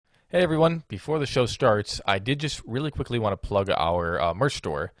Hey everyone, before the show starts, I did just really quickly want to plug our merch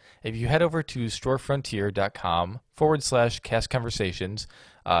store. If you head over to storefrontier.com/cast conversations,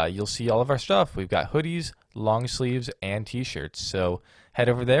 you'll see all of our stuff. We've got hoodies, long sleeves, and t shirts. So head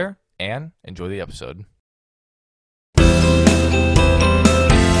over there and enjoy the episode.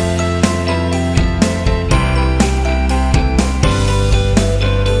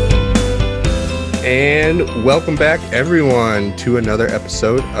 And welcome back, everyone, to another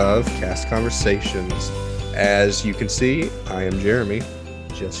episode of Cast Conversations. As you can see, I am Jeremy.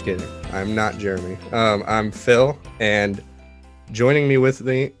 Just kidding. I'm not Jeremy. I'm Phil, and joining me on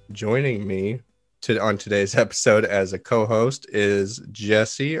today's episode as a co-host is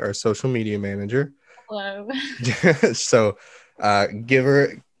Jesse, our social media manager. Hello. So, give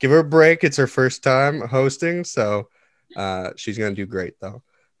her a break. It's her first time hosting, so she's gonna do great though.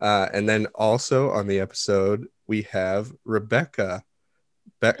 And then also on the episode, we have Rebecca.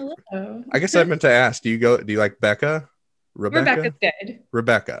 Hello. I guess I meant to ask, do you like Becca? Rebecca's good.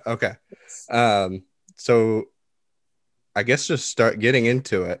 Rebecca. Okay. So I guess just start getting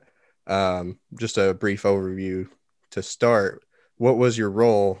into it. Just a brief overview to start. What was your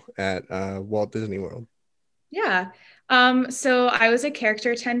role at Walt Disney World? Yeah. So I was a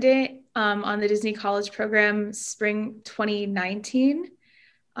character attendant on the Disney College program spring 2019.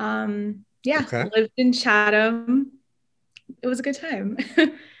 Okay. Lived in Chatham. It was a good time.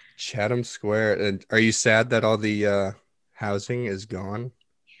 Chatham Square. And are you sad that all the housing is gone?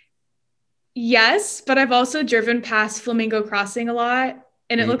 Yes, but I've also driven past Flamingo Crossing a lot,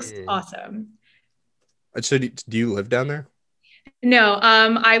 and it looks awesome. So do you live down there? No,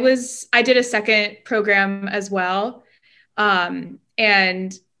 I did a second program as well.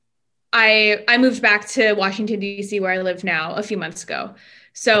 And I moved back to Washington, D.C., where I live now a few months ago.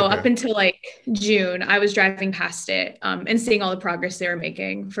 So Okay. up until like June, I was driving past it and seeing all the progress they were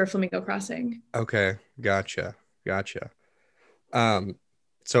making for Flamingo Crossing. Okay. Gotcha.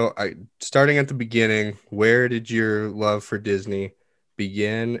 So starting at the beginning, where did your love for Disney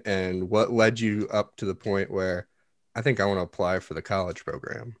begin, and what led you up to the point where I think I want to apply for the college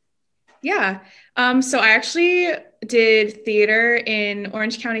program? Yeah. So I actually did theater in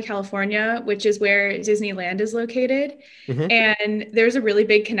Orange County, California, which is where Disneyland is located. Mhm. And there's a really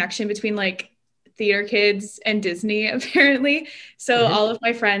big connection between like theater kids and Disney, apparently. So Mhm. all of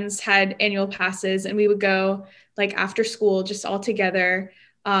my friends had annual passes, and we would go like after school, just all together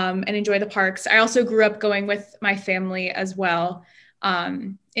and enjoy the parks. I also grew up going with my family as well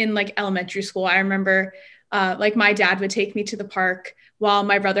in like elementary school. I remember like my dad would take me to the park while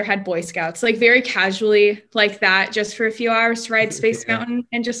my brother had Boy Scouts, like very casually like that, just for a few hours to ride Space Yeah. Mountain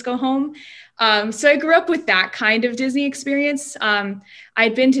and just go home. So I grew up with that kind of Disney experience.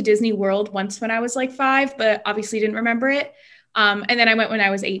 I'd been to Disney World once when I was like 5, but obviously didn't remember it. And then I went when I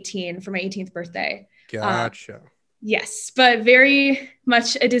was 18 for my 18th birthday. Gotcha. Yes, but very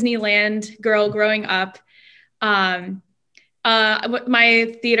much a Disneyland girl growing up. My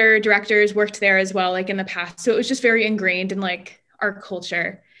theater directors worked there as well, like in the past. So it was just very ingrained in like our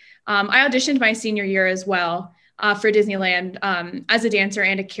culture. I auditioned my senior year as well for Disneyland as a dancer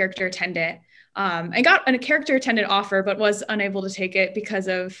and a character attendant. I got a character attendant offer, but was unable to take it because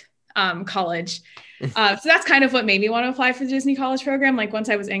of college. So that's kind of what made me want to apply for the Disney College program. Like once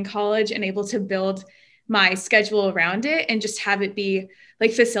I was in college and able to build my schedule around it and just have it be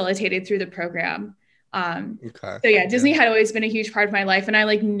like facilitated through the program. Okay. So yeah, Disney had always been a huge part of my life, and I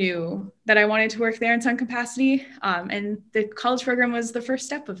like knew that I wanted to work there in some capacity. And the college program was the first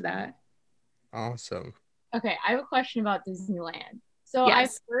step of that. Awesome. Okay, I have a question about Disneyland. So Yes.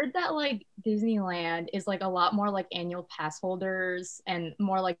 I've heard that like Disneyland is like a lot more like annual pass holders and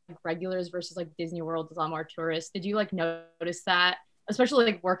more like regulars versus like Disney World is a lot more tourists. Did you like notice that? Especially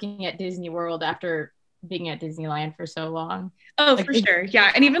like working at Disney World after being at Disneyland for so long. Oh, Like, for sure.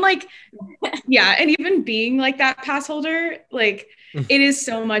 Yeah. And even like, yeah. And even being like that pass holder, like it is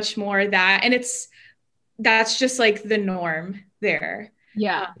so much more that, and that's just like the norm there.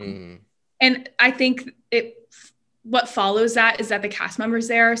 Yeah. And I think what follows that is that the cast members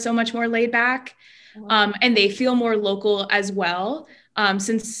there are so much more laid back and they feel more local as well.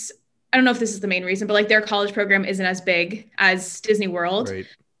 Since I don't know if this is the main reason, but like their college program isn't as big as Disney World. Right.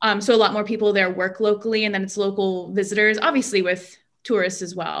 So a lot more people there work locally, and then it's local visitors, obviously with tourists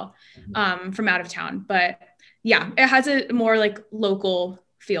as well from out of town. But yeah, it has a more like local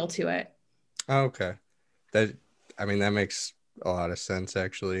feel to it. Okay. That makes a lot of sense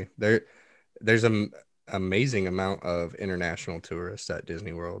actually. There's an amazing amount of international tourists at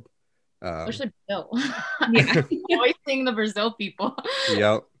Disney World. Especially Brazil. Yeah. Always seeing the Brazil people.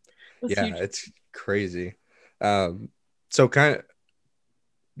 Yep. That's Yeah, huge. it's crazy. So kind of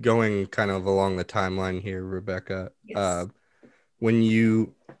going kind of along the timeline here, Rebecca, Yes. when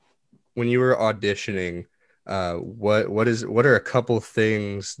you were auditioning, what are a couple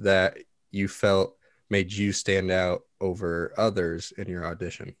things that you felt made you stand out over others in your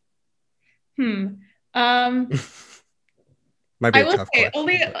audition? Um, Might be I a will tough say question,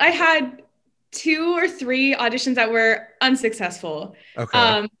 only but I had 2 or 3 auditions that were unsuccessful. okay.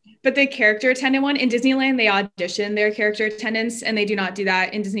 Um, but the character attendant one in Disneyland, they audition their character attendants, and they do not do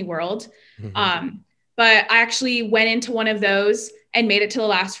that in Disney World. Mhm. Um, but I actually went into one of those and made it to the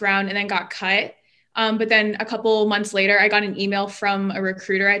last round and then got cut. But then a couple months later, I got an email from a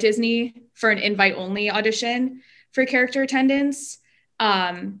recruiter at Disney for an invite only audition for character attendants.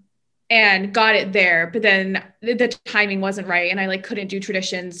 Um, and got it there, but then the timing wasn't right, and I like couldn't do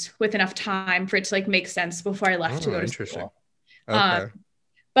traditions with enough time for it to like make sense before I left to Oh, go to interesting. school. um, Okay.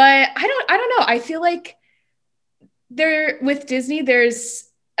 but I don't know, I feel like there with Disney there's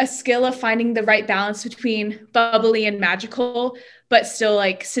a skill of finding the right balance between bubbly and magical, but still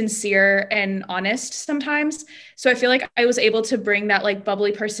like sincere and honest sometimes. So I feel like I was able to bring that like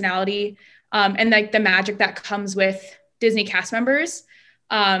bubbly personality, and like the magic that comes with Disney cast members.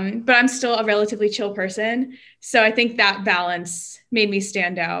 But I'm still a relatively chill person. So I think that balance made me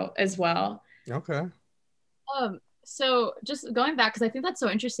stand out as well. Okay. So just going back, because I think that's so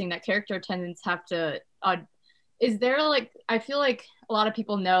interesting that character attendants have to. Is there like I feel like a lot of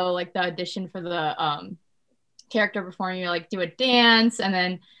people know like the audition for the character performing, you like do a dance and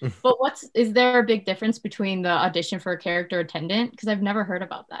then. But is there a big difference between the audition for a character attendant? Because I've never heard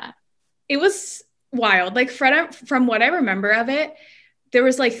about that. It was wild. Like from what I remember of it, there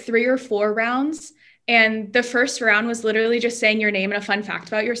was like 3 or 4 rounds, and the first round was literally just saying your name and a fun fact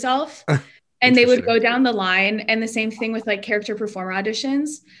about yourself. And they would Interesting. go down the line, and the same thing with like character performer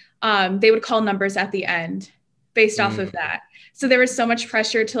auditions. They would call numbers at the end based off of Mm. that. So there was so much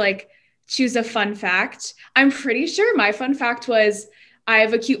pressure to like choose a fun fact. I'm pretty sure my fun fact was I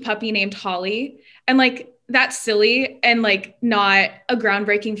have a cute puppy named Holly, and like that's silly and like not a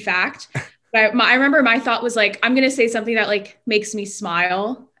groundbreaking fact. But I remember my thought was like, I'm gonna say something that like makes me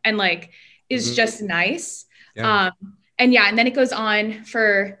smile and like is Mhm. just nice. Yeah. Um, and yeah, and then it goes on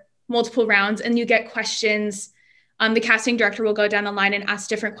for multiple rounds, and you get questions. The casting director will go down the line and ask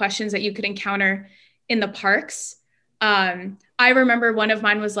different questions that you could encounter in the parks. I remember one of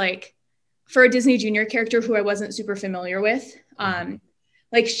mine was like for a Disney Junior character who I wasn't super familiar with. Mhm.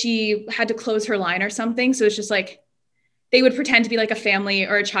 Like she had to close her line or something. So it's just like they would pretend to be like a family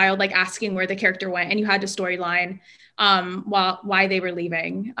or a child, like asking where the character went, and you had to storyline why they were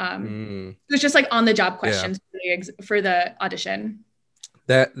leaving. Mm. It was just like on the job Yeah. questions for the audition.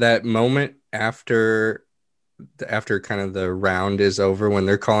 That moment after kind of the round is over when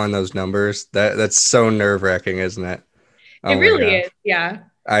they're calling those numbers, that's so nerve-wracking, isn't it? It Oh my really gosh. is. Yeah.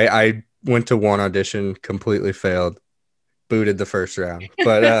 I went to one audition, completely failed, booted the first round.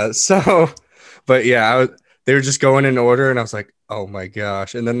 But so but yeah, they were just going in order and I was like, "Oh my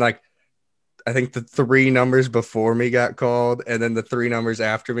gosh." And then like I think the 3 numbers before me got called and then the 3 numbers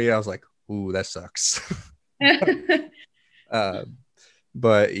after me, I was like, "Ooh, that sucks." uh,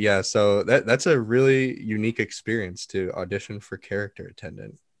 but yeah, so that's a really unique experience to audition for character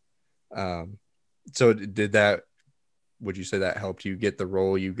attendant. Um, so did that, would you say that helped you get the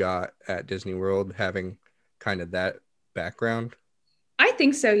role you got at Disney World, having kind of that background? I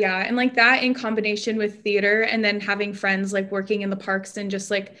think so, yeah. And like that in combination with theater and then having friends like working in the parks and just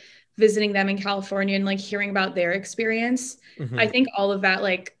like visiting them in California and like hearing about their experience. I Mm-hmm. think all of that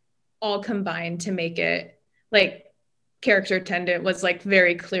like all combined to make it like character attendant was like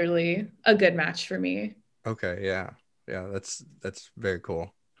very clearly a good match for me. Okay, yeah. Yeah, that's very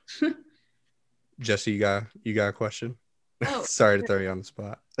cool. Jesse, you got a question? Oh, Sorry to throw you on the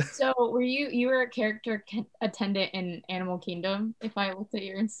spot. so were you were a character attendant in Animal Kingdom, if I looked at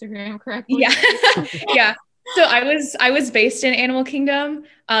your Instagram correctly? Yeah. Yeah. So I was based in Animal Kingdom,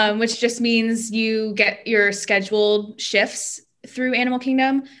 which just means you get your scheduled shifts through Animal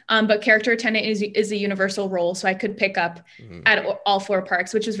Kingdom. But character attendant is a universal role, so I could pick up Mhm. at all 4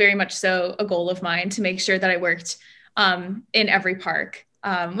 parks, which was very much so a goal of mine to make sure that I worked in every park,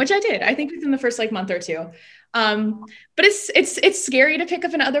 which I did. I think within the first like month or two. But it's scary to pick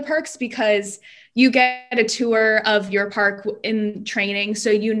up in other parks because you get a tour of your park in training, so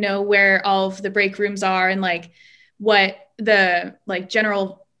you know where all of the break rooms are and like what the like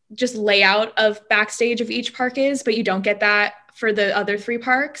general just layout of backstage of each park is, but you don't get that for the other 3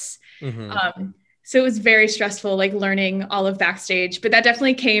 parks. Mhm. So it was very stressful, like learning all of backstage, but that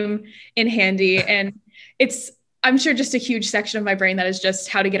definitely came in handy. And it's, I'm sure, just a huge section of my brain that is just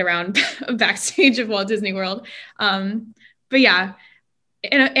how to get around backstage of Walt Disney World. But yeah,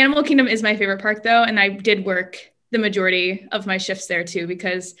 Animal Kingdom is my favorite park though, and I did work the majority of my shifts there too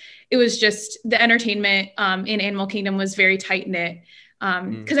because it was just the entertainment in Animal Kingdom was very tight knit.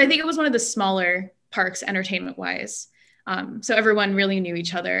 Because I think it was one of the smaller parks entertainment wise. So everyone really knew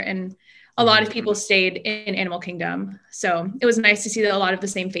each other, and a lot of people stayed in Animal Kingdom. So it was nice to see a lot of the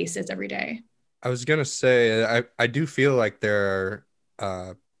same faces every day. I was gonna say I do feel like there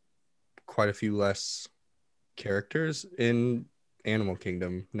are quite a few less characters in Animal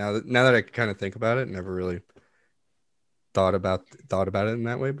Kingdom now that I kind of think about it. Never really thought about it in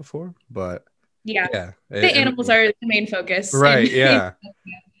that way before, but yeah, the animals are the main focus, right? Yeah.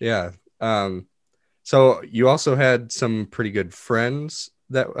 So you also had some pretty good friends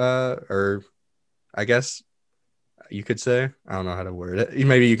that or I guess you could say, I don't know how to word it.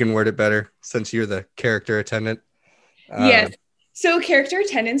 Maybe you can word it better since you're the character attendant. Yes. So character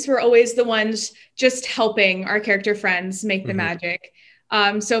attendants were always the ones just helping our character friends make the magic.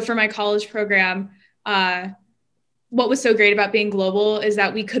 So for my college program, what was so great about being global is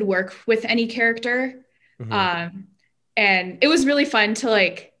that we could work with any character. And it was really fun to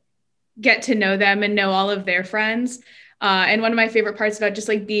like get to know them and know all of their friends. And one of my favorite parts about just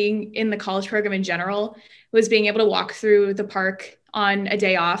like being in the college program in general was being able to walk through the park on a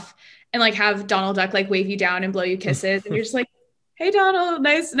day off and like have Donald Duck like wave you down and blow you kisses. And you're just like, hey, Donald,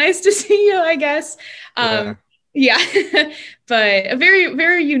 nice to see you, I guess. Yeah. But a very,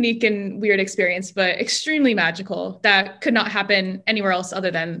 very unique and weird experience, but extremely magical that could not happen anywhere else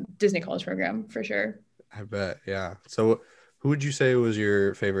other than Disney College Program for sure. I bet. Yeah. So who would you say was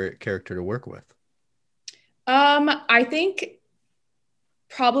your favorite character to work with? I think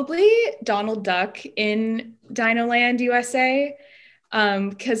probably Donald Duck in Dino Land USA,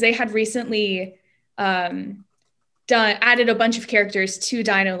 because they had recently added a bunch of characters to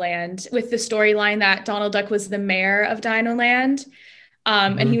Dino Land with the storyline that Donald Duck was the mayor of Dino Land,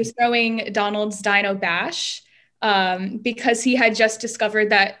 and he was throwing Donald's Dino Bash because he had just discovered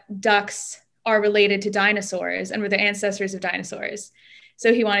that ducks are related to dinosaurs and were the ancestors of dinosaurs.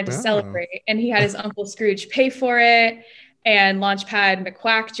 So he wanted to celebrate, and he had his Uncle Scrooge pay for it, and Launchpad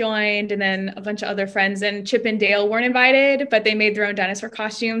McQuack joined, and then a bunch of other friends, and Chip and Dale weren't invited, but they made their own dinosaur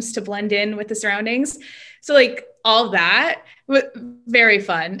costumes to blend in with the surroundings. So like all that was very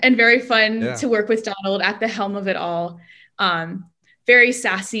fun to work with Donald at the helm of it all. Very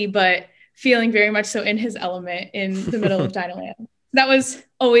sassy, but feeling very much so in his element in the middle of Dino Land. That was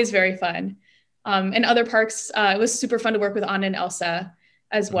always very fun. And other parks, it was super fun to work with Anna and Elsa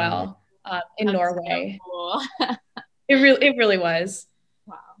as well in Norway. So cool. It really was.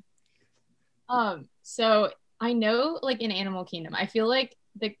 Wow. So I know like in Animal Kingdom, I feel like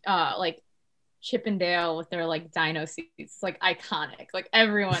the like Chip and Dale with their like dino suits, like iconic. Like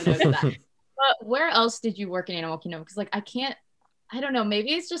everyone knows that. But where else did you work in Animal Kingdom? Because like I don't know,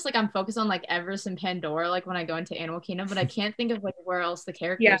 maybe it's just like I'm focused on like Everest and Pandora like when I go into Animal Kingdom, but I can't think of like where else the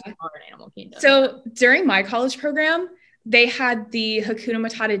characters are in Animal Kingdom. So during my college program, they had the Hakuna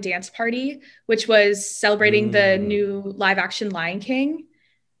Matata dance party, which was celebrating the new live action Lion King.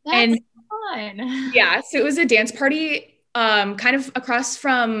 That's fun. Yeah, so it was a dance party kind of across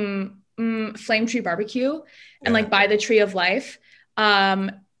from Flame Tree Barbecue and like by the Tree of Life.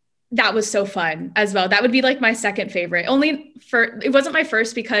 That was so fun as well. That would be like my second favorite. It wasn't my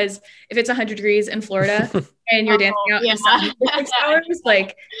first because if it's 100 degrees in Florida and you're dancing out in the sun for 6 hours,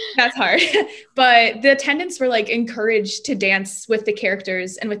 like that's hard. But the attendants were like encouraged to dance with the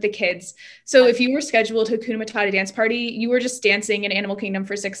characters and with the kids. So if you were scheduled to Hakuna Matata dance party, you were just dancing in Animal Kingdom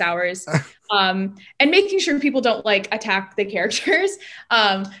for 6 hours, and making sure people don't like attack the characters,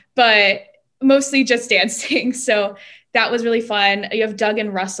 but mostly just dancing. So that was really fun. You have Doug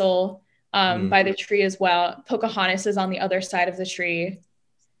and Russell by the tree as well. Pocahontas is on the other side of the tree.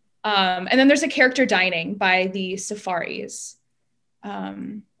 And then there's a character dining by the safaris.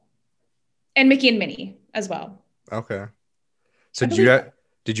 And Mickey and Minnie as well. Okay. So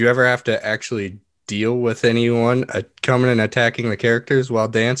did you ever have to actually deal with anyone coming and attacking the characters while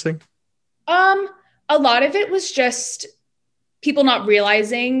dancing? A lot of it was just people not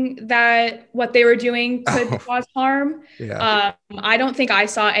realizing that what they were doing could cause harm. I don't think I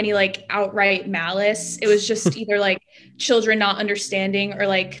saw any like outright malice. It was just either like children not understanding or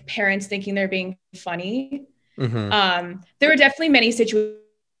like parents thinking they're being funny. There were definitely many situations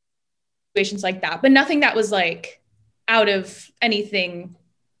like that, but nothing that was like out of anything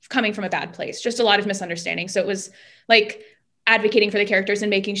coming from a bad place, just a lot of misunderstanding. So it was like advocating for the characters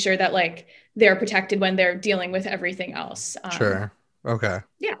and making sure that like they're protected when they're dealing with everything else. Sure. Okay.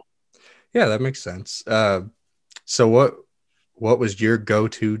 Yeah, that makes sense. So what was your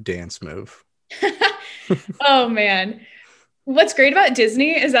go-to dance move? Oh man. what's great about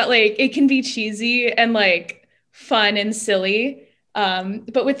Disney is that like it can be cheesy and like fun and silly.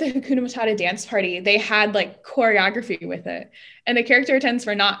 But with the Hakuna Matata dance party, they had like choreography with it. And the character attendants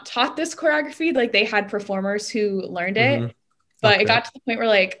were not taught this choreography. Like they had performers who learned it. Mhm. But it Okay. got to the point where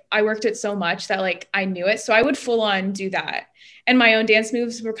like I worked it so much that like I knew it. So I would full on do that. And my own dance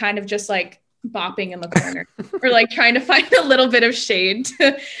moves were kind of just like bopping in the corner or like trying to find a little bit of shade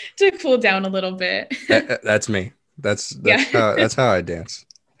to cool down a little bit. That's me. That's Yeah. that's how I dance.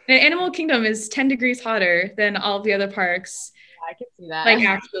 And Animal Kingdom is 10 degrees hotter than all of the other parks, I can see that. like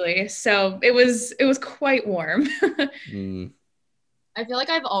actually. So it was quite warm. Mm. I feel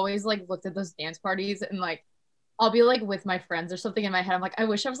like I've always like looked at those dance parties and like I'll be like with my friends or something in my head. I'm like, I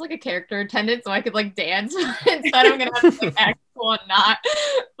wish I was like a character attendant so I could like dance. Instead, I'm gonna have to like, act cool and not.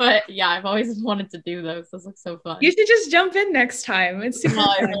 But yeah, I've always wanted to do those. Those look so fun. You should just jump in next time. It's super Well,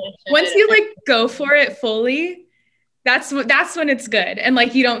 I fun. really should. Once you like go for it fully, that's when it's good. And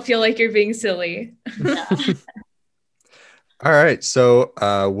like you don't feel like you're being silly. Yeah. All right, so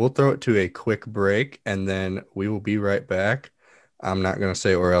we'll throw it to a quick break, and then we will be right back. I'm not going to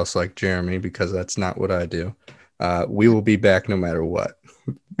say or else like Jeremy because that's not what I do. We will be back no matter what.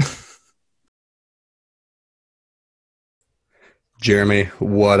 Jeremy,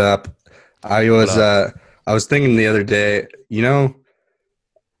 what up? I was I was thinking the other day, you know,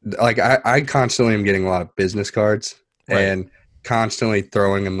 like I constantly am getting a lot of business cards Right. and constantly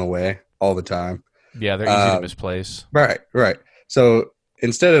throwing them away all the time. Yeah, they're easy to misplace. Right. So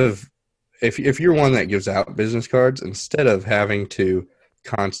instead of if you're one that gives out business cards, instead of having to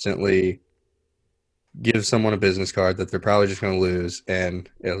constantly give someone a business card that they're probably just going to lose and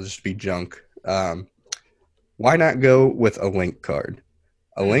it'll just be junk, why not go with a link card?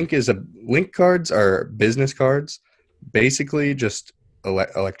 Link cards are business cards, basically just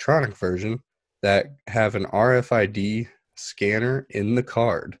electronic version that have an RFID scanner in the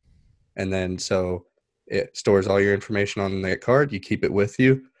card, and then so it stores all your information on that card. You keep it with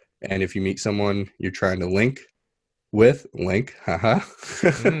you, and if you meet someone you're trying to link, haha,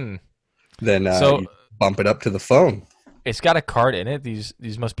 Mm. then So you bump it up to the phone. it's got a card in it. These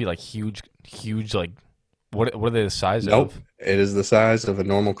must be like huge, like what are they the size Nope, of? it is the size of a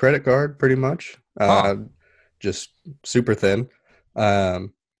normal credit card, pretty much. Huh. Just super thin.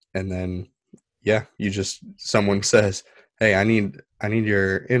 And then yeah, someone says, "Hey, I need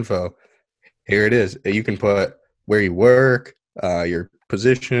your info. Here it is." You can put where you work, your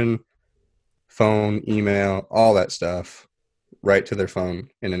position, phone, email, all that stuff right to their phone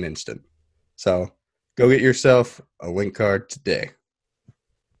in an instant. So go get yourself a link card today.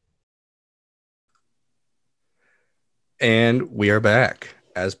 And we are back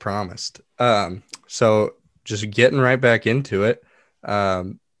as promised. So just getting right back into it.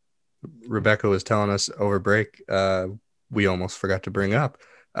 Rebecca was telling us over break, we almost forgot to bring up.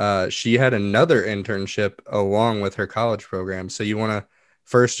 She had another internship along with her college program. So you want to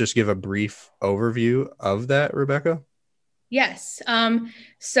first just give a brief overview of that, Rebecca? Yes.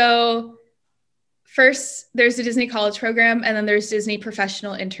 So first, there's the Disney College Program, and then there's Disney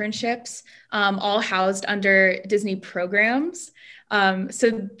Professional Internships, all housed under Disney Programs.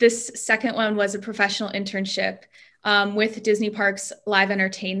 So this second one was a professional internship with Disney Parks Live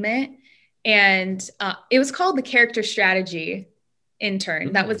Entertainment, and it was called the Character Strategy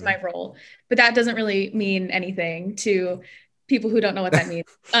Intern. That was my role, but that doesn't really mean anything to people who don't know what that means.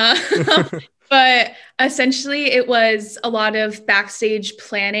 But essentially, it was a lot of backstage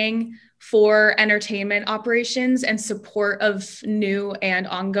planning for entertainment operations and support of new and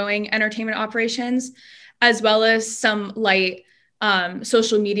ongoing entertainment operations, as well as some light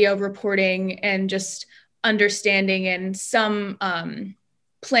social media reporting and just understanding and some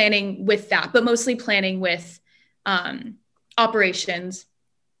planning with that, but mostly planning with operations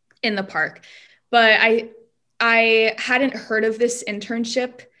in the park. But I hadn't heard of this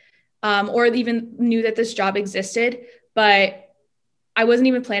internship or even knew that this job existed, but I wasn't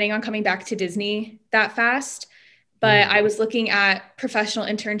even planning on coming back to Disney that fast. But I was looking at professional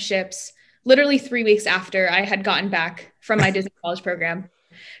internships literally 3 weeks after I had gotten back from my Disney College program,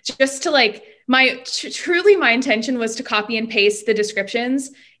 just to like truly my intention was to copy and paste the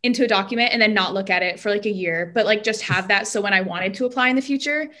descriptions into a document and then not look at it for like a year, but like just have that. So when I wanted to apply in the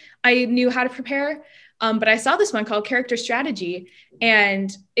future, I knew how to prepare. But I saw this one called Character Strategy,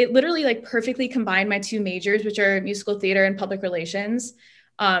 and it literally like perfectly combined my two majors, which are musical theater and public relations.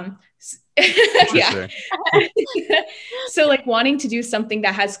 Yeah. So like wanting to do something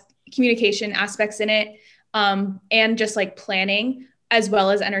that has communication aspects in it, and just like planning as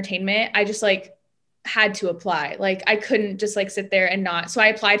well as entertainment, I just like had to apply. Like I couldn't just like sit there and not. So I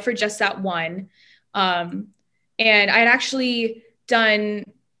applied for just that one. And I had actually done,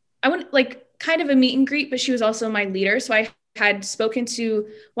 I went like kind of a meet and greet, but she was also my leader. So I had spoken to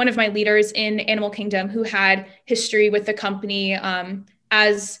one of my leaders in Animal Kingdom who had history with the company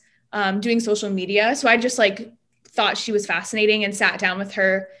as doing social media. So I just like thought she was fascinating and sat down with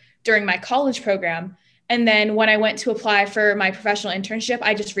her during my college program. And then when I went to apply for my professional internship,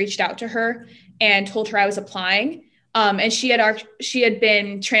 I just reached out to her and told her I was applying. And she had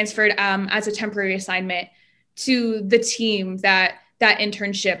been transferred as a temporary assignment to the team that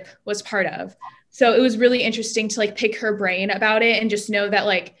internship was part of. So it was really interesting to like pick her brain about it and just know that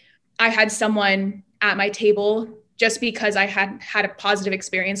like I had someone at my table just because I had a positive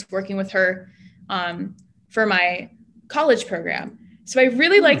experience working with her for my college program. So I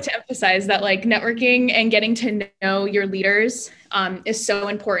really like to emphasize that like networking and getting to know your leaders is so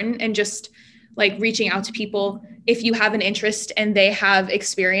important, and just like reaching out to people if you have an interest and they have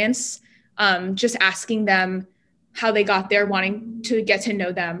experience, just asking them how they got there, wanting to get to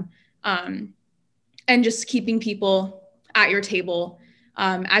know them, and just keeping people at your table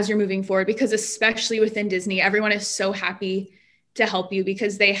as you're moving forward, because especially within Disney, everyone is so happy to help you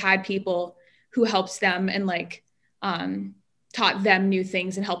because they had people who helped them and like taught them new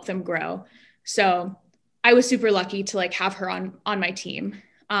things and helped them grow. So I was super lucky to like have her on my team.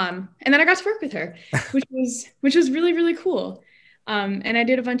 And then I got to work with her, which was really, really cool. And I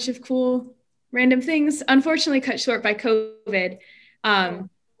did a bunch of cool random things, unfortunately cut short by COVID.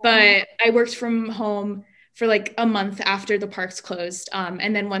 But I worked from home for like a month after the parks closed.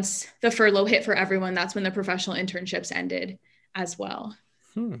 And then once the furlough hit for everyone, that's when the professional internships ended as well.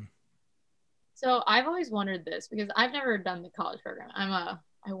 So I've always wondered this because I've never done the college program.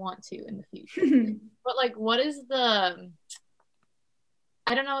 I want to in the future. But like, what is I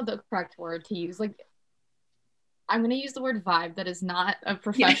don't know the correct word to use. Like, I'm going to use the word vibe that is not a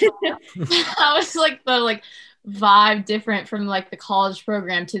professional. How is like the like vibe different from like the college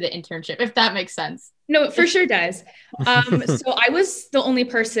program to the internship, if that makes sense? No, it for sure does. So I was the only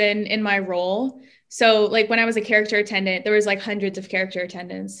person in my role. So like when I was a character attendant, there was like hundreds of character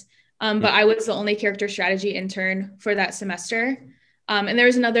attendants. But I was the only character strategy intern for that semester. And there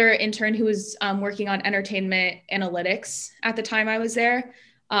was another intern who was working on entertainment analytics at the time I was there.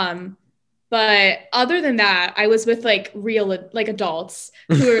 But other than that, I was with like real like adults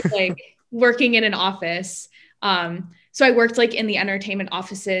who were like working in an office. So I worked like in the entertainment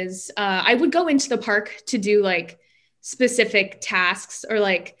offices. I would go into the park to do like specific tasks, or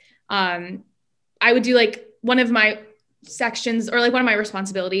like I would do like one of my sections, or like one of my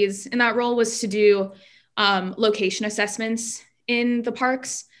responsibilities in that role was to do location assessments in the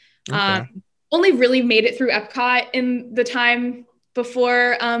parks. Okay. Only really made it through Epcot in the time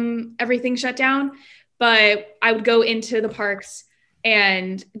before everything shut down, but I would go into the parks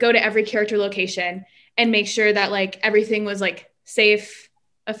and go to every character location and make sure that like everything was like safe,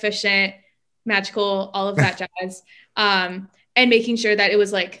 efficient, magical, all of that jazz, and making sure that it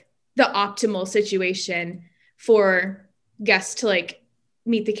was like the optimal situation for guests to like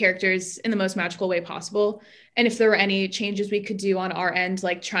meet the characters in the most magical way possible. And if there were any changes we could do on our end,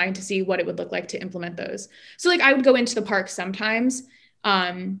 like trying to see what it would look like to implement those. So like I would go into the park sometimes,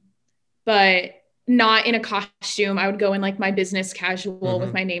 but not in a costume. I would go in like my business casual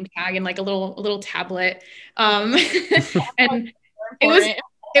with my name tag and like a little tablet. And it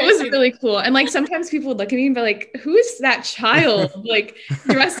was really cool. And like sometimes people would look at me and be like, who is that child like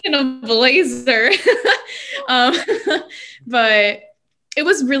dressed in a blazer? But it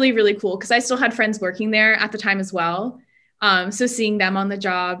was really, really cool because I still had friends working there at the time as well. So seeing them on the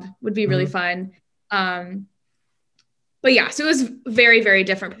job would be really fun. But yeah, so it was very, very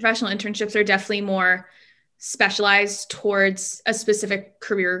different. Professional internships are definitely more specialized towards a specific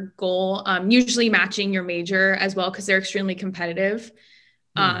career goal, usually matching your major as well, because they're extremely competitive.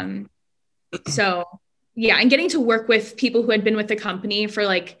 So yeah, and getting to work with people who had been with the company for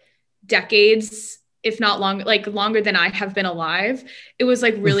like decades, if not longer than I have been alive. It was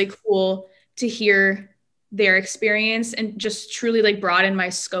like really cool to hear their experience and just truly like broaden my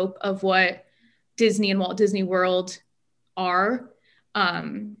scope of what Disney and Walt Disney World are.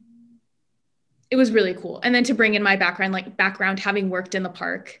 It was really cool. And then to bring in my background having worked in the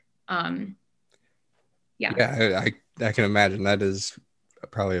park. Yeah, I can imagine that is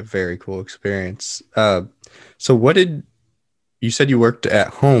probably a very cool experience. So what did you said you worked at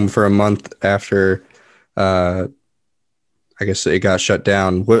home for a month after I guess it got shut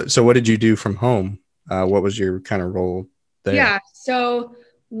down. So what did you do from home? What was your kind of role there? Yeah, so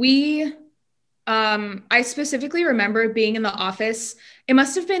I specifically remember being in the office. It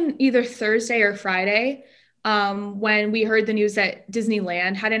must have been either Thursday or Friday when we heard the news that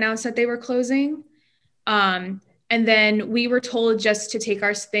Disneyland had announced that they were closing. And then we were told just to take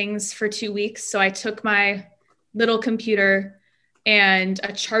our things for 2 weeks. So I took my little computer and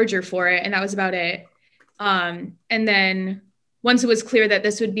a charger for it, and that was about it. And then once it was clear that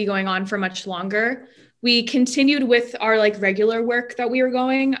this would be going on for much longer, we continued with our like regular work that we were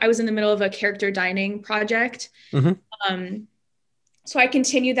going. I was in the middle of a character dining project. So I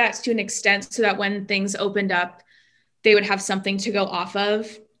continued that to an extent so that when things opened up, they would have something to go off of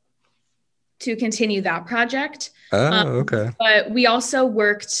to continue that project. Okay. But we also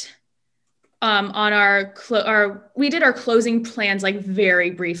worked on we did our closing plans like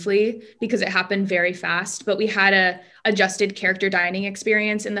very briefly because it happened very fast, but we had a adjusted character dining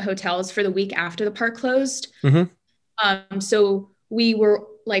experience in the hotels for the week after the park closed. So we were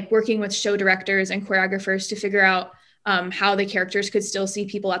like working with show directors and choreographers to figure out how the characters could still see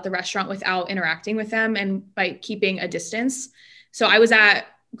people at the restaurant without interacting with them and by keeping a distance. So I was at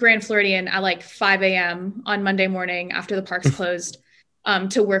Grand Floridian at like 5 a.m. on Monday morning after the parks closed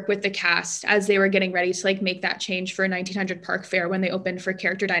to work with the cast as they were getting ready to like make that change for 1900 Park Fair when they opened for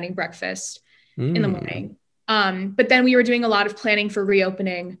character dining breakfast in the morning. But then we were doing a lot of planning for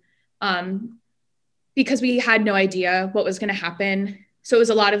reopening because we had no idea what was going to happen. So it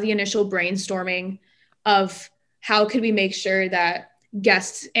was a lot of the initial brainstorming of how could we make sure that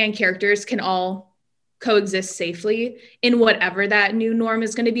guests and characters can all coexist safely in whatever that new norm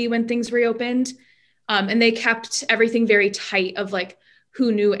is going to be when things reopened. And they kept everything very tight of like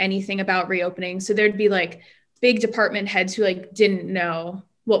who knew anything about reopening. So there'd be like big department heads who like didn't know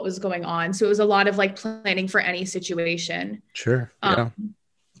what was going on. So it was a lot of like planning for any situation. Sure. Yeah.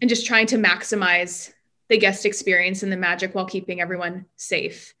 And just trying to maximize the guest experience and the magic while keeping everyone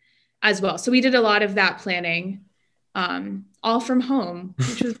safe as well. So we did a lot of that planning all from home,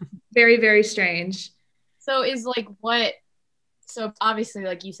 which was very, very strange. So is like so obviously,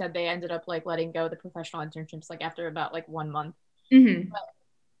 like you said, they ended up like letting go the professional internships like after about like 1 month. But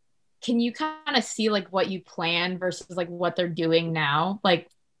can you kind of see like what you planned versus like what they're doing now? Like,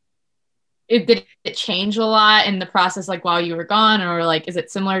 did it change a lot in the process, like while you were gone, or like is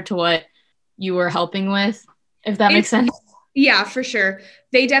it similar to what you were helping with? If that makes sense. Yeah, for sure.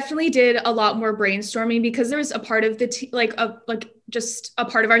 They definitely did a lot more brainstorming because there was a part of the just a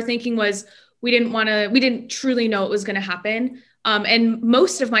part of our thinking was we didn't truly know what was going to happen. And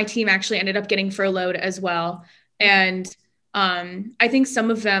most of my team actually ended up getting furloughed as well. And I think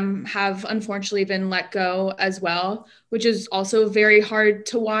some of them have unfortunately been let go as well, which is also very hard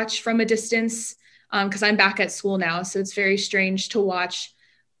to watch from a distance because I'm back at school now. So it's very strange to watch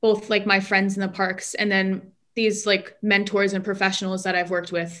both like my friends in the parks and then these like mentors and professionals that I've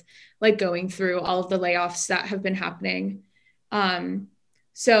worked with, like going through all of the layoffs that have been happening.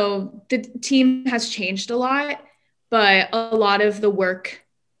 So the team has changed a lot, but a lot of the work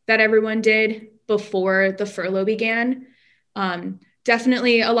that everyone did before the furlough began,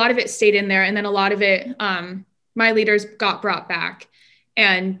 definitely a lot of it stayed in there. And then a lot of it, my leaders got brought back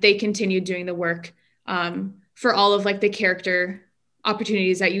and they continued doing the work for all of like the character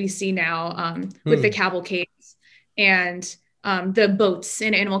opportunities that you see now with the cavalcades and the boats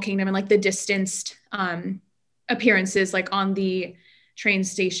in Animal Kingdom and like the distanced appearances like on the train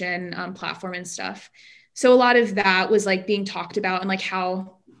station platform and stuff. So a lot of that was like being talked about and like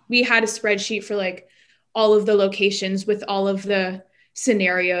how we had a spreadsheet for like all of the locations with all of the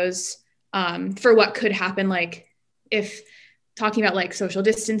scenarios for what could happen, like if talking about like social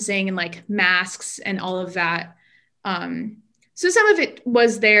distancing and like masks and all of that. So some of it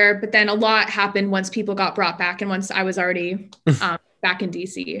was there, but then a lot happened once people got brought back and once I was already back in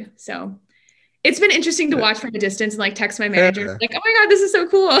DC. So it's been interesting to watch from a distance and like text my manager like, oh my God, this is so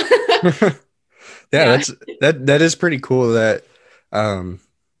cool. Yeah, that is pretty cool that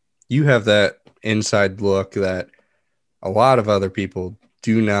you have that inside look that a lot of other people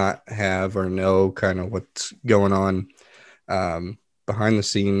do not have or know kind of what's going on behind the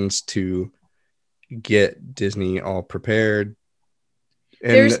scenes to get Disney all prepared.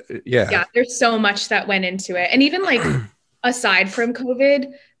 And there's so much that went into it. And even like aside from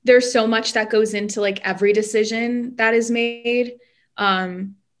COVID, there's so much that goes into like every decision that is made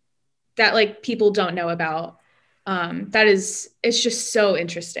that like people don't know about. It's just so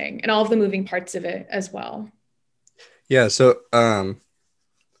interesting and all of the moving parts of it as well. Yeah. So what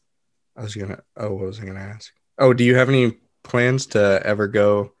was I gonna ask? Oh, do you have any plans to ever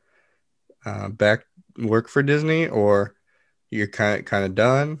go back work for Disney, or you're kind of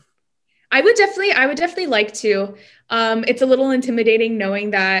done? I would definitely like to. It's a little intimidating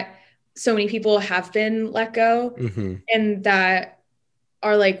knowing that so many people have been let go and that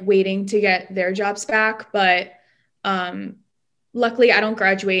are like waiting to get their jobs back. But luckily I don't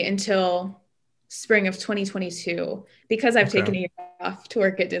graduate until spring of 2022 because I've Okay. taken a year off to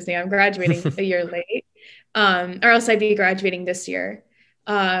work at Disney. I'm graduating a year late, or else I'd be graduating this year.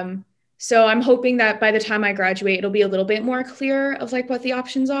 So I'm hoping that by the time I graduate, it'll be a little bit more clear of like what the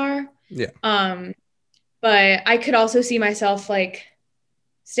options are. Yeah. But I could also see myself like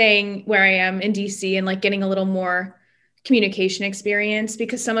staying where I am in DC and like getting a little more communication experience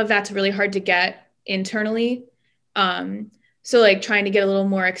because some of that's really hard to get internally. So like trying to get a little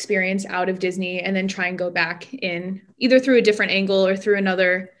more experience out of Disney and then try and go back in either through a different angle or through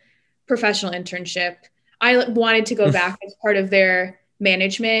another professional internship. I wanted to go back as part of their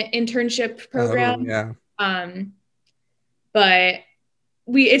management internship program. Oh, yeah. But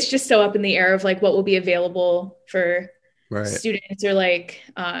it's just so up in the air of like what will be available for Right. students or like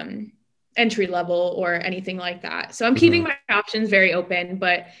entry level or anything like that. So I'm keeping my options very open,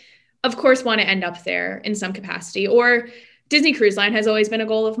 but of course want to end up there in some capacity. Or Disney Cruise Line has always been a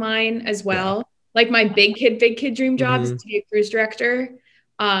goal of mine as well. Yeah. Like my big kid dream job is to be a cruise director.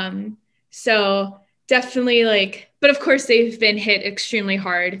 So definitely like, but of course they've been hit extremely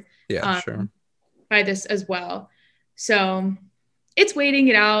hard sure. by this as well. So it's waiting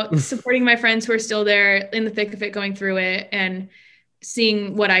it out, supporting my friends who are still there in the thick of it, going through it and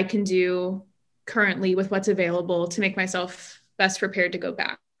seeing what I can do currently with what's available to make myself best prepared to go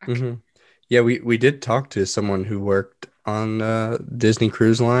back. Yeah, we did talk to someone who worked on Disney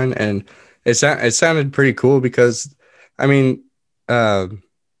Cruise Line, and it sounded pretty cool because, I mean,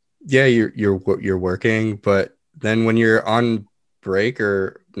 yeah, you're working, but then when you're on break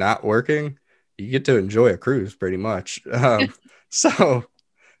or not working, you get to enjoy a cruise pretty much. So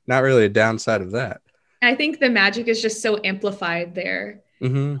not really a downside of that. I think the magic is just so amplified there.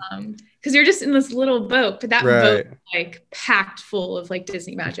 Because you're just in this little boat, but that boat is like packed full of like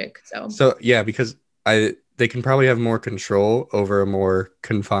Disney magic. So yeah, because they can probably have more control over a more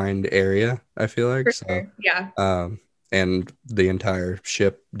confined area, I feel like. For sure. Yeah. And the entire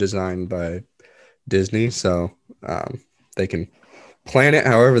ship designed by Disney, so they can plan it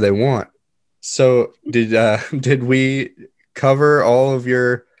however they want. So did we cover all of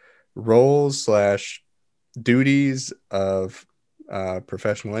your roles / duties of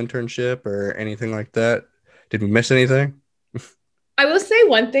professional internship or anything like that? Did we miss anything? I will say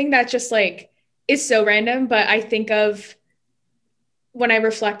one thing that just like is so random, but I think of when I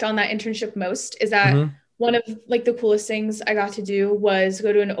reflect on that internship most is that one of like the coolest things I got to do was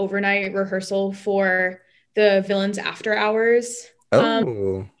go to an overnight rehearsal for the Villains After Hours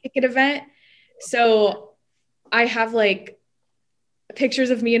ticket event. So I have like pictures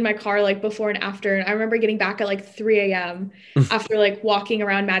of me in my car like before and after, and I remember getting back at like 3 a.m. after like walking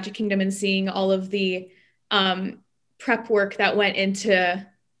around Magic Kingdom and seeing all of the prep work that went into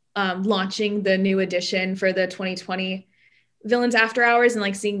launching the new edition for the 2020 Villains After Hours, and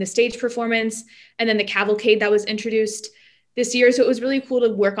like seeing the stage performance and then the cavalcade that was introduced this year. So it was really cool to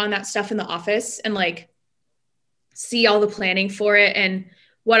work on that stuff in the office and like see all the planning for it and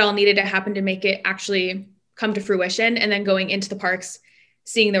what all needed to happen to make it actually come to fruition, and then going into the parks,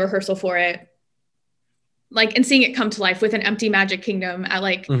 seeing the rehearsal for it, like, and seeing it come to life with an empty Magic Kingdom at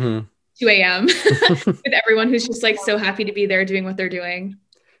like 2 a.m. with everyone who's just like so happy to be there doing what they're doing.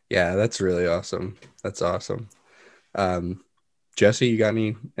 Yeah, that's really awesome. That's awesome. Jesse, you got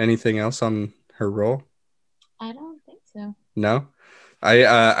anything else on her role? I don't think so. No?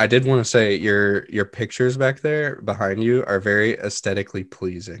 I did want to say your pictures back there behind you are very aesthetically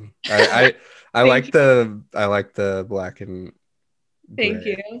pleasing. I like the black and gray. Thank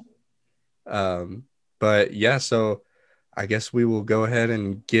you. But yeah, so I guess we will go ahead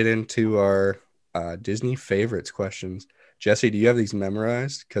and get into our Disney favorites questions. Jesse, do you have these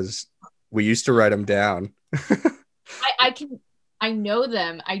memorized? Because we used to write them down. I know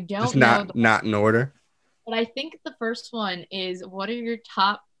them. I don't just know not in order. But I think the first one is, what are your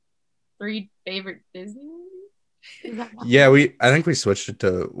top 3 favorite Disney movies? Yeah, I think we switched it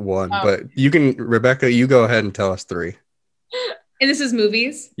to 1, but Rebecca, you go ahead and tell us 3. And this is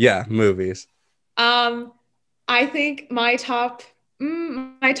movies? Yeah, movies. I think my top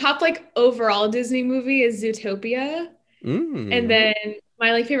like overall Disney movie is Zootopia. And then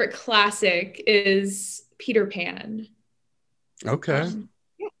my like favorite classic is Peter Pan. Okay.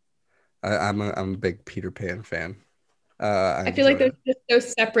 I'm a big Peter Pan fan. I feel like they're just so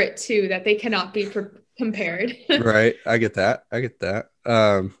separate too that they cannot be compared. Right. I get that.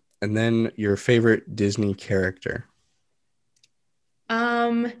 And then your favorite Disney character.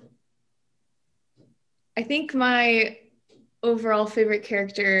 I think my overall favorite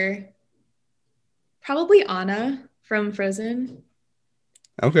character, probably Anna from Frozen.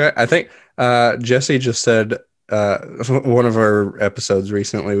 Okay. I think Jesse just said one of our episodes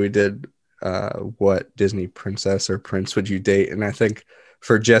recently we did what Disney princess or prince would you date? And I think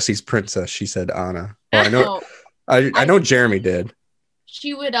for Jesse's princess, she said Anna. Well, I know Jeremy did.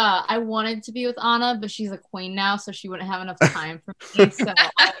 She would. I wanted to be with Anna, but she's a queen now, so she wouldn't have enough time for me. So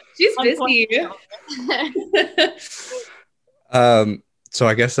she's busy. So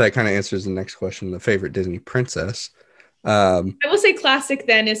I guess that kind of answers the next question: the favorite Disney princess. I will say classic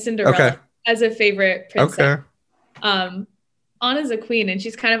then is Cinderella as a favorite princess. Okay. Anna's a queen and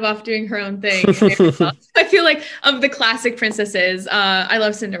she's kind of off doing her own thing. I feel like of the classic princesses, I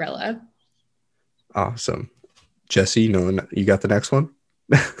love Cinderella. Awesome. Jesse, you got the next one?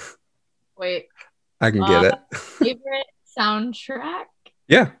 Wait. I can get it. Favorite soundtrack?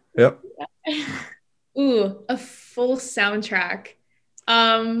 Yeah. Yep. Ooh, a full soundtrack.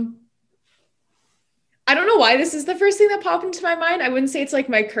 I don't know why this is the first thing that popped into my mind. I wouldn't say it's like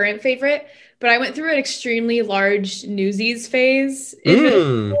my current favorite, but I went through an extremely large Newsies phase.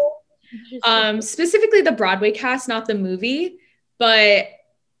 Really cool. Specifically the Broadway cast, not the movie, but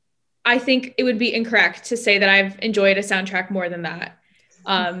I think it would be incorrect to say that I've enjoyed a soundtrack more than that.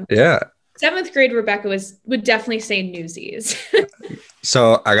 Yeah. 7th grade Rebecca would definitely say Newsies.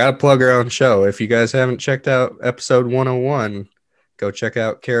 So I gotta plug her own show. If you guys haven't checked out episode 101, go check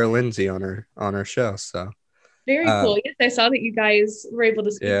out Kara Lindsay on her show. So very cool. Yes, I saw that you guys were able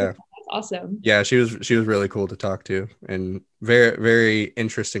to speak. Yeah. With That's awesome. Yeah, she was really cool to talk to, and very, very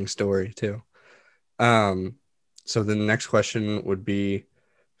interesting story too. So the next question would be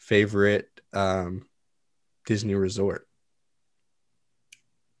favorite Disney resort.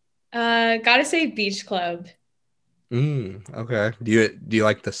 Gotta say Beach Club. Okay. Do you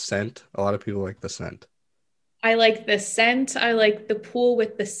like the scent? A lot of people like the scent. I like the scent. I like the pool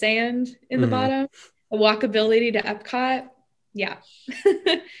with the sand in the bottom. The walkability to Epcot. Yeah.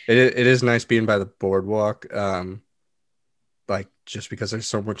 It is nice being by the boardwalk. Like just because there's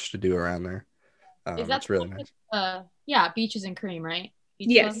so much to do around there. It's really nice. Yeah, Beaches and Cream, right?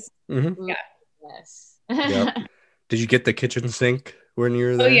 Yes. Mm-hmm. Yeah. Yes. Yep. Did you get the kitchen sink when you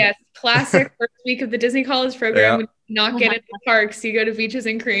were there? Oh yes, classic first week of the Disney College program. Yeah. When you not get into the parks, you go to Beaches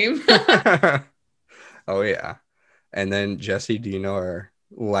and Cream. Oh yeah. And then Jesse, do you know our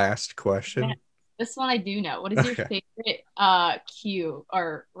last question? Yeah. This one I do know. What is your favorite queue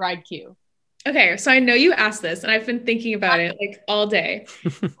or ride queue? Okay, so I know you asked this, and I've been thinking about it like all day.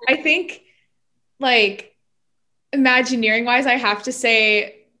 I think, like, Imagineering wise, I have to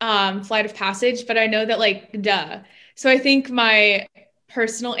say Flight of Passage, but I know that like duh. So I think my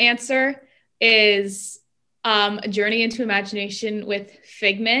personal answer is A Journey into Imagination with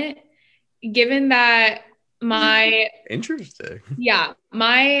Figment, given that my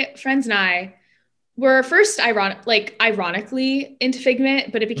friends and I were first ironically into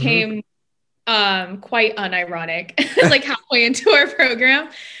Figment, but it became quite unironic like halfway into our program.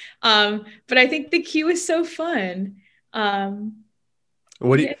 But I think the queue is so fun.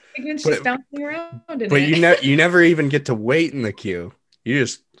 Figment's just bouncing around in but it. you never even get to wait in the queue. You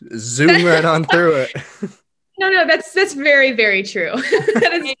just zoom right on through it. No, that's very, very true.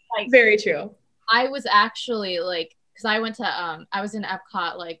 That is very true. I was actually like, because I went to I was in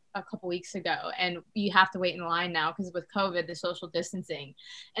Epcot like a couple weeks ago, and you have to wait in line now because with COVID, the social distancing.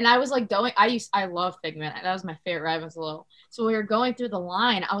 And I was like I love Figment. That was my favorite ride when I was little. So we were going through the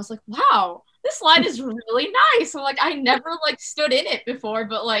line. I was like, wow, this line is really nice. I'm like, I never like stood in it before,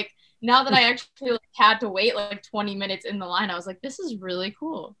 but like now that I actually like, had to wait like 20 minutes in the line, I was like, this is really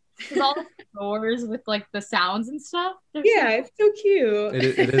cool. Because all the doors with like the sounds and stuff. It's so cute.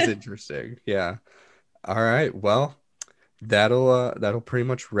 It is interesting. Yeah. All right. Well, that'll pretty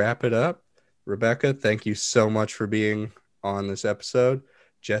much wrap it up. Rebecca, thank you so much for being on this episode.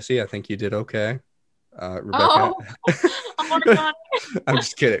 Jesse, I think you did okay. Rebecca, I'm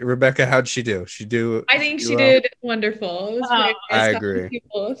just kidding. Rebecca, how'd she do? I think she did wonderful. It was nice. I agree.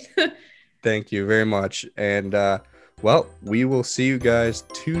 Thank you very much. And well, we will see you guys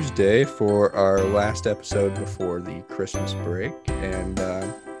Tuesday for our last episode before the Christmas break. And I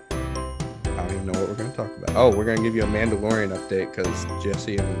don't even know what we're going to talk about. Oh, we're going to give you a Mandalorian update because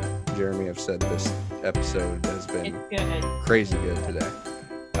Jesse and Jeremy have said this episode has been crazy good today.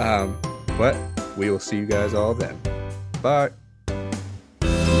 But we will see you guys all then. Bye.